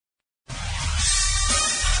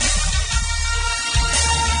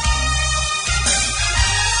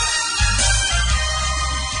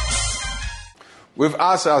We've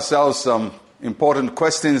asked ourselves some important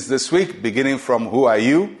questions this week, beginning from who are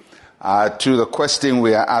you, to the question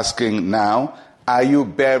we are asking now, are you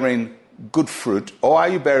bearing good fruit or are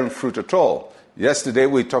you bearing fruit at all? Yesterday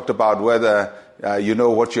we talked about whether you know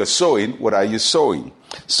what you're sowing, what are you sowing?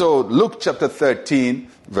 So Luke chapter 13,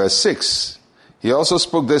 verse 6. He also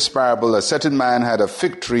spoke this parable. A certain man had a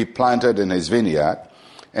fig tree planted in his vineyard,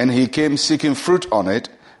 and he came seeking fruit on it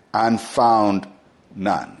and found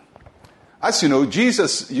none. As you know,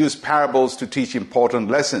 Jesus used parables to teach important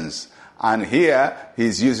lessons. And here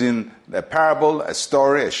he's using a parable, a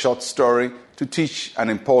story, a short story, to teach an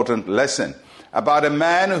important lesson about a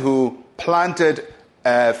man who planted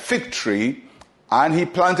a fig tree, and he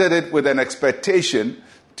planted it with an expectation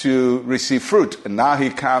to receive fruit. And now he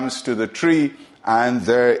comes to the tree and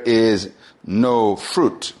there is no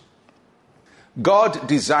fruit. God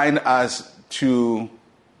designed us to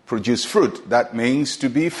produce fruit. That means to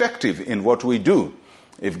be effective in what we do.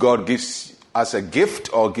 If God gives us a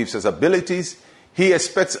gift or gives us abilities, He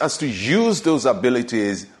expects us to use those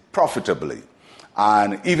abilities profitably.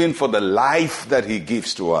 And even for the life that He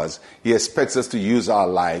gives to us, He expects us to use our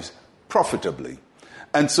lives profitably.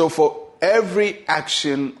 And so for every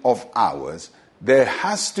action of ours, there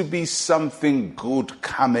has to be something good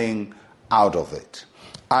coming out of it.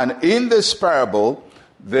 And in this parable,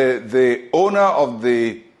 the owner of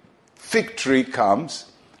the fig tree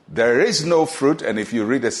comes, there is no fruit, and if you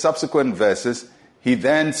read the subsequent verses, he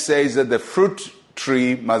then says that the fruit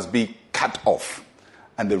tree must be cut off.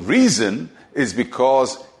 And the reason is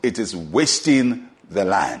because it is wasting the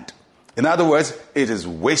land. In other words, it is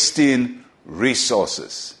wasting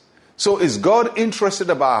resources. So is God interested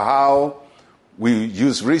about how we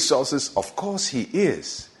use resources? Of course He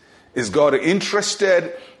is. Is God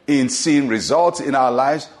interested in seeing results in our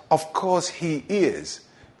lives? Of course He is.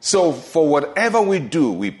 So for whatever we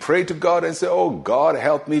do, we pray to God and say, oh, God,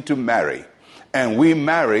 help me to marry. And we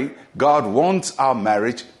marry. God wants our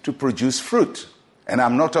marriage to produce fruit. And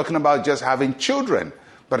I'm not talking about just having children,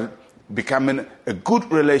 but becoming a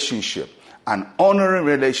good relationship, an honoring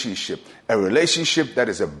relationship, a relationship that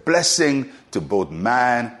is a blessing to both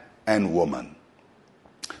man and woman.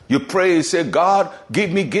 You pray, you say, God,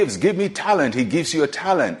 give me gifts, give me talent. He gives you a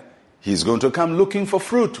talent. He's going to come looking for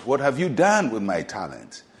fruit. What have you done with my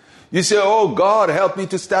talent? You say, oh, God, help me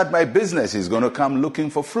to start my business. He's going to come looking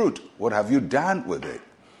for fruit. What have you done with it?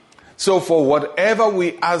 So for whatever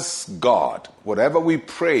we ask God, whatever we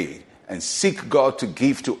pray and seek God to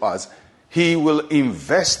give to us, He will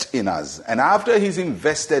invest in us. And after He's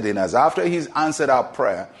invested in us, after He's answered our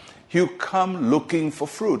prayer, He'll come looking for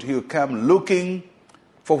fruit. He'll come looking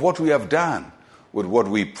for what we have done with what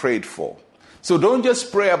we prayed for. So don't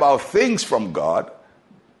just pray about things from God.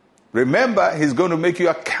 Remember, He's going to make you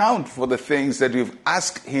account for the things that you've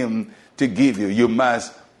asked Him to give you. You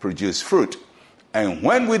must produce fruit. And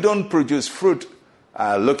when we don't produce fruit,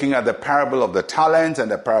 looking at the parable of the talents and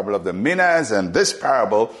the parable of the minas and this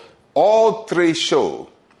parable, all three show,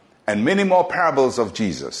 and many more parables of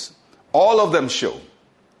Jesus, all of them show,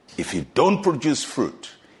 if you don't produce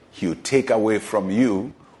fruit, He'll take away from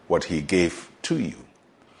you what He gave to you.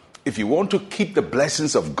 If you want to keep the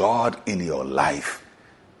blessings of God in your life,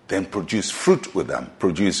 then produce fruit with them,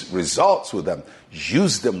 produce results with them,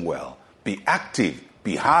 use them well, be active,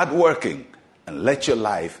 be hardworking, and let your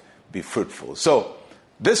life be fruitful. So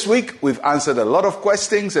this week we've answered a lot of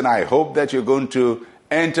questions, and I hope that you're going to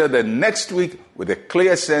enter the next week with a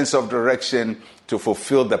clear sense of direction to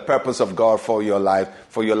fulfill the purpose of God for your life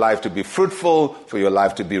to be fruitful, for your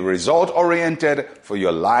life to be result-oriented, for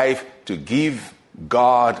your life to give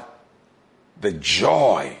God the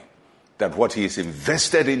joy that what He has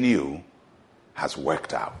invested in you has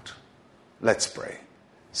worked out. Let's pray.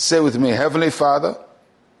 Say with me, Heavenly Father,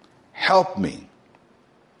 help me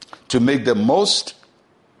to make the most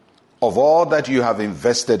of all that You have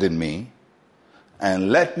invested in me,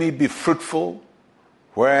 and let me be fruitful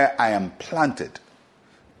where I am planted.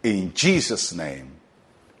 In Jesus' name,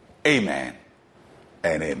 amen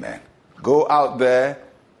and amen. Go out there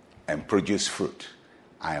and produce fruit.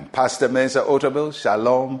 I am Pastor Mensa Otabil.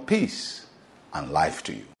 Shalom, peace, and life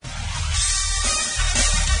to you.